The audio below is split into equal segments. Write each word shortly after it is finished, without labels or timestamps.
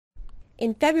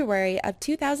In February of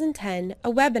 2010, a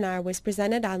webinar was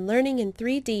presented on Learning in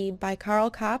 3D by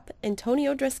Karl Kapp and Tony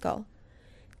O'Driscoll.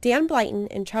 Dan Blyton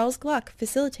and Charles Gluck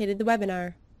facilitated the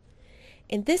webinar.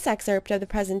 In this excerpt of the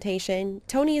presentation,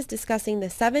 Tony is discussing the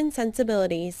 7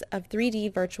 sensibilities of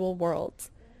 3D virtual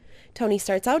worlds. Tony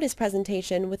starts out his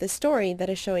presentation with a story that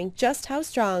is showing just how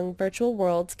strong virtual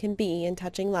worlds can be in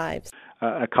touching lives.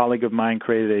 A colleague of mine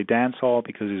created a dance hall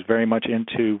because he's very much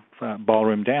into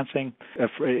ballroom dancing.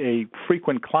 A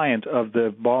frequent client of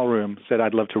the ballroom said,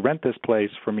 "I'd love to rent this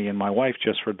place for me and my wife,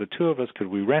 just for the two of us. Could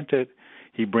we rent it?"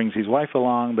 He brings his wife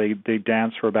along. They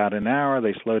dance for about an hour.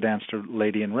 They slow dance to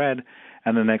Lady in Red.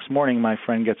 And the next morning, my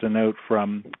friend gets a note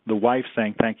from the wife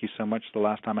saying, "Thank you so much. The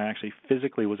last time I actually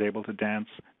physically was able to dance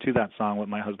to that song with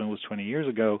my husband was 20 years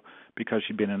ago because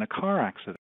she'd been in a car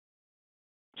accident."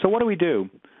 So what do?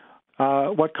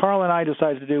 What Karl and I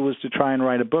decided to do was to try and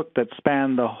write a book that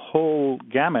spanned the whole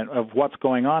gamut of what's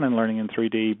going on in learning in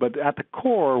 3D. But at the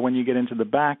core, when you get into the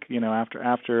back,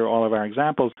 after all of our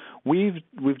examples, we've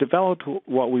developed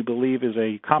what we believe is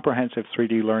a comprehensive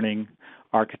 3D learning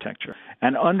architecture.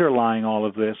 And underlying all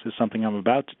of this is something I'm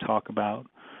about to talk about,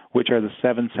 which are the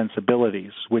 7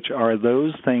 sensibilities, which are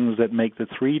those things that make the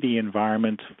 3D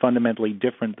environment fundamentally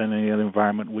different than any other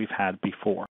environment we've had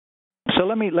before. So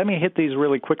let me hit these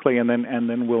really quickly, and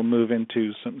then we'll move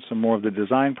into some more of the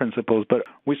design principles. But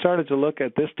we started to look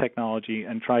at this technology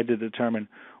and tried to determine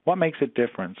what makes it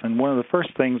different. And one of the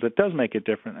first things that does make it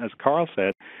different, as Karl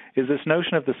said, is this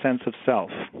notion of the sense of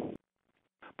self.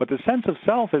 But the sense of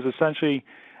self is essentially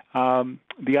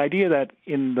the idea that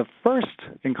in the first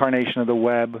incarnation of the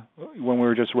web, when we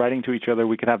were just writing to each other,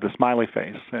 we could have the smiley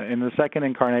face. In the second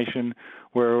incarnation,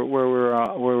 where we're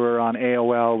on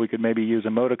AOL, we could maybe use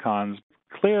emoticons.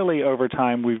 Clearly, over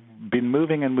time, we've been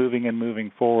moving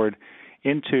forward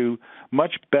into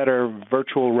much better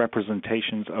virtual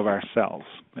representations of ourselves,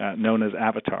 known as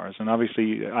avatars. And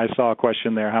obviously, I saw a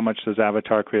question there, how much does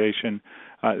avatar creation,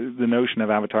 the notion of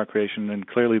avatar creation, and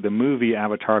clearly the movie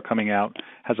Avatar coming out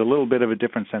has a little bit of a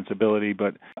different sensibility,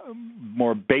 but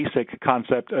more basic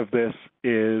concept of this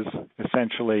is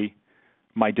essentially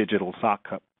my digital sock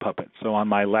puppet. So on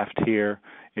my left here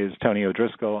is Tony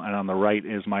O'Driscoll, and on the right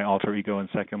is my alter ego in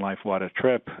Second Life, What a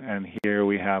Trip. And here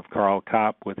we have Karl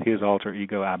Kapp with his alter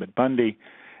ego, Abbott Bundy.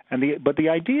 But the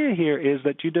idea here is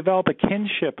that you develop a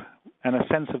kinship and a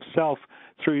sense of self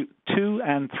to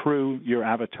and through your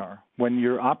avatar. When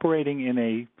you're operating in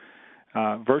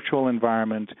a virtual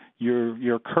environment,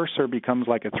 your cursor becomes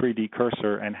like a 3D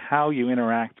cursor, and how you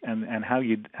interact and how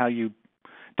you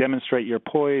demonstrate your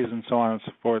poise and so on and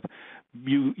so forth,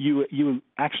 you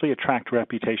actually attract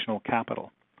reputational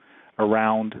capital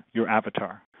around your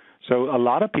avatar. So a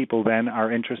lot of people then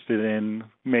are interested in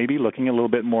maybe looking a little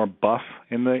bit more buff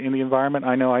in the environment.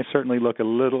 I know I certainly look a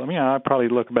little. I probably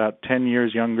look about 10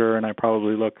 years younger, and I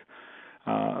probably look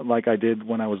like I did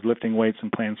when I was lifting weights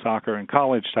and playing soccer in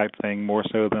college type thing, more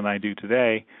so than I do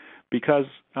today, because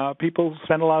people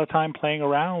spend a lot of time playing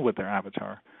around with their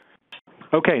avatar.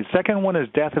 Okay, second one is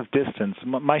death of distance.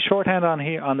 My shorthand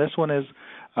on this one is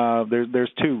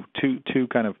there's two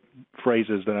kind of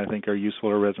phrases that I think are useful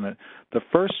or resonant. The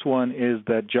first one is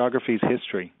that geography is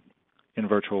history in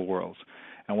virtual worlds.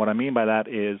 And what I mean by that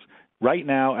is right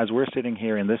now, as we're sitting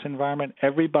here in this environment,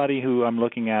 everybody who I'm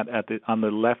looking at on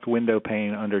the left window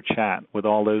pane under chat with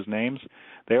all those names,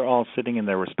 they're all sitting in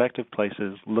their respective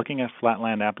places, looking at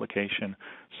Flatland application,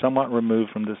 somewhat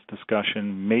removed from this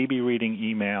discussion, maybe reading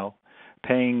email,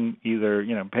 paying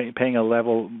paying a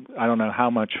level, I don't know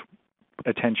how much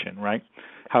attention, right?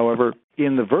 However,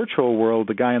 in the virtual world,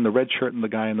 the guy in the red shirt and the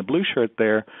guy in the blue shirt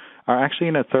there are actually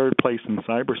in a third place in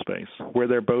cyberspace where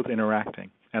they're both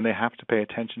interacting, and they have to pay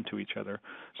attention to each other.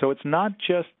 So it's not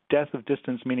just death of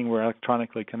distance, meaning we're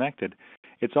electronically connected.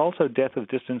 It's also death of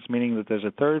distance, meaning that there's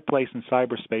a third place in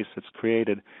cyberspace that's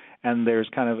created, and there's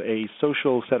kind of a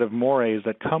social set of mores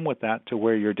that come with that to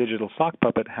where your digital sock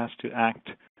puppet has to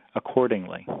act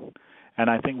accordingly. And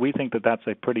we think that that's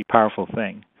a pretty powerful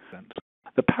thing.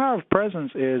 The power of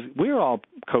presence is we're all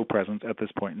co-present at this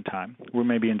point in time. We're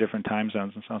maybe in different time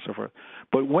zones and so on and so forth.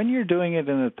 But when you're doing it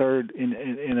in a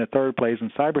third place in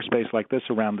cyberspace like this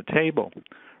around the table,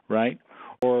 right?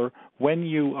 Or when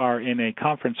you are in a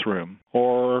conference room,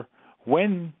 or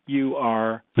when you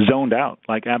are zoned out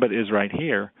like Abbott is right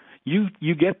here,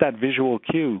 you get that visual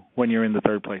cue when you're in the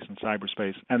third place in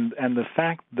cyberspace. And the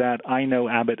fact that I know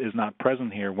Abbott is not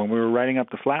present here, when we were writing up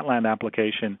the Flatland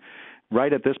application,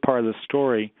 right at this part of the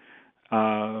story,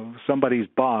 somebody's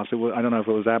boss, I don't know if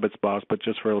it was Abbott's boss, but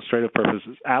just for illustrative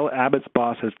purposes, Abbott's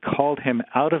boss has called him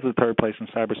out of the third place in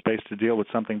cyberspace to deal with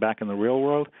something back in the real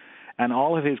world, And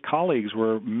all of his colleagues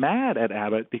were mad at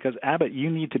Abbott because, Abbott, you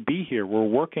need to be here. We're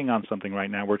working on something right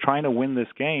now. We're trying to win this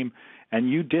game, and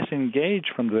you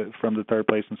disengaged from the third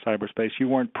place in cyberspace. You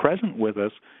weren't present with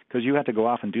us because you had to go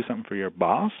off and do something for your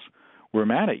boss. We're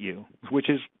mad at you, which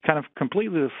is kind of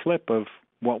completely the flip of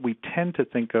what we tend to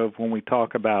think of when we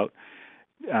talk about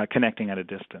connecting at a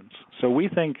distance. So we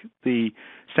think the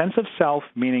sense of self,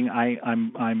 meaning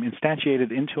I'm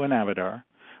instantiated into an avatar,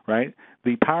 right?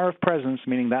 The power of presence,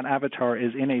 meaning that avatar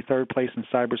is in a third place in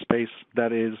cyberspace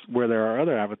that is where there are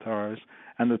other avatars.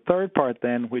 And the third part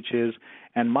then, which is,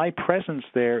 and my presence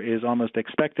there is almost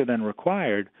expected and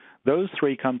required, those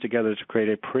three come together to create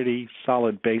a pretty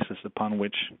solid basis upon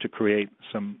which to create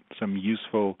some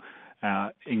useful,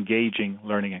 engaging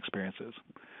learning experiences.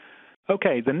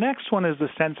 Okay, the next one is the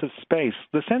sense of space.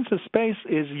 The sense of space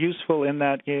is useful in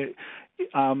that here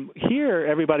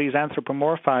everybody's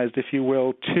anthropomorphized, if you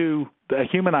will, to a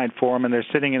humanoid form, and they're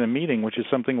sitting in a meeting, which is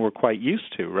something we're quite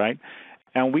used to, right?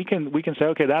 And we can say,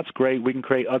 okay, that's great. We can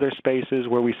create other spaces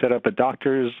where we set up a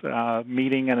doctor's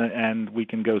meeting, and we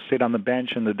can go sit on the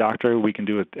bench, and we can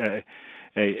do an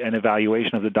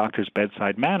evaluation of the doctor's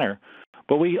bedside manner.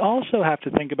 But we also have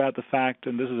to think about the fact,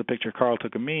 and this is a picture Karl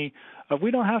took of me, of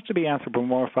we don't have to be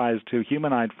anthropomorphized to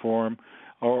humanoid form,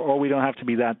 or we don't have to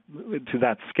be to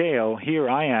that scale. Here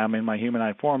I am in my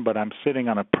humanoid form, but I'm sitting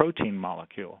on a protein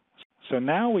molecule. So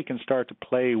now we can start to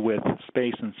play with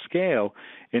space and scale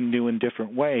in new and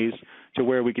different ways, to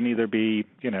where we can either be,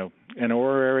 an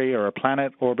orrery or a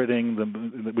planet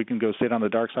orbiting. We can go sit on the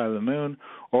dark side of the moon,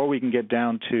 or we can get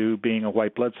down to being a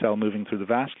white blood cell moving through the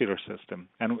vascular system.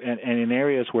 And in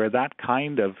areas where that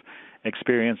kind of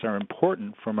experience are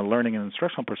important from a learning and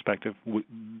instructional perspective,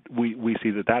 we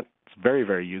see that that's very,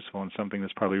 very useful and something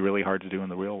that's probably really hard to do in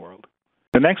the real world.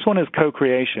 The next one is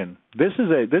co-creation. This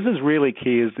is really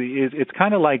key. It's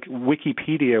kind of like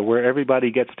Wikipedia, where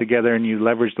everybody gets together and you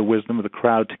leverage the wisdom of the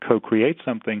crowd to co-create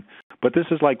something. But this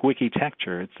is like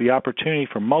Wikitecture. It's the opportunity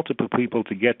for multiple people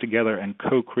to get together and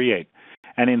co-create.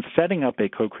 And in setting up a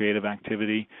co-creative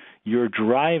activity, you're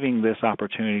driving this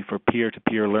opportunity for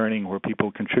peer-to-peer learning, where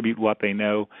people contribute what they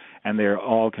know, and they're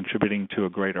all contributing to a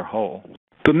greater whole.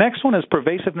 The next one is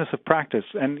pervasiveness of practice.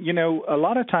 And, a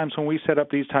lot of times when we set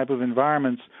up these type of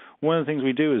environments, one of the things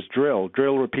we do is drill,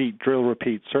 repeat, drill,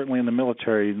 repeat. Certainly in the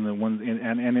military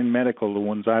and in medical, the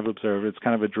ones I've observed, it's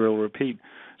kind of a drill, repeat.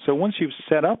 So once you've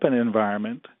set up an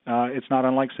environment, it's not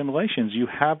unlike simulations. You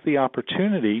have the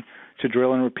opportunity to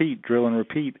drill and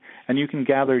repeat, and you can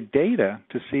gather data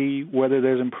to see whether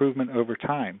there's improvement over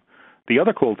time. The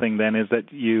other cool thing then is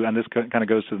that and this kind of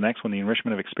goes to the next one, the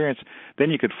enrichment of experience,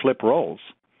 then you could flip roles.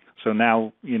 So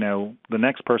now, the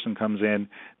next person comes in,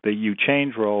 that you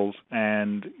change roles,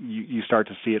 and you start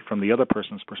to see it from the other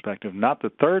person's perspective, not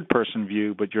the third person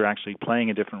view, but you're actually playing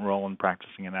a different role and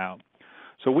practicing it out.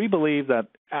 So we believe that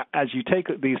as you take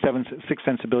these six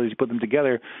sensibilities, you put them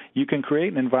together, you can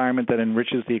create an environment that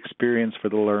enriches the experience for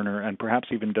the learner, and perhaps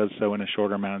even does so in a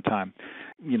shorter amount of time.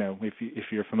 If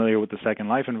you're familiar with the Second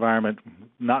Life environment,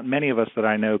 not many of us that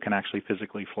I know can actually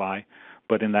physically fly,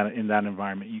 but in that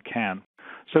environment you can.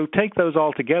 So take those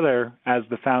all together as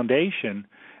the foundation.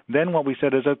 Then what we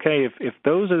said is, okay, if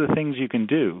those are the things you can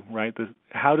do, right,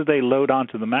 how do they load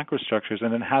onto the macrostructures,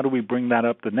 and then how do we bring that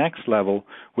up the next level,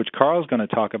 which Karl's going to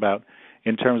talk about,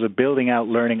 in terms of building out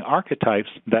learning archetypes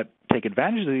that take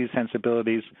advantage of these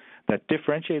sensibilities, that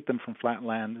differentiate them from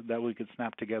flatland, that we could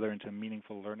snap together into a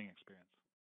meaningful learning experience.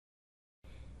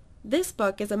 This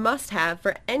book is a must-have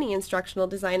for any instructional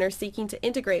designer seeking to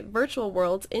integrate virtual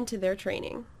worlds into their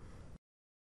training.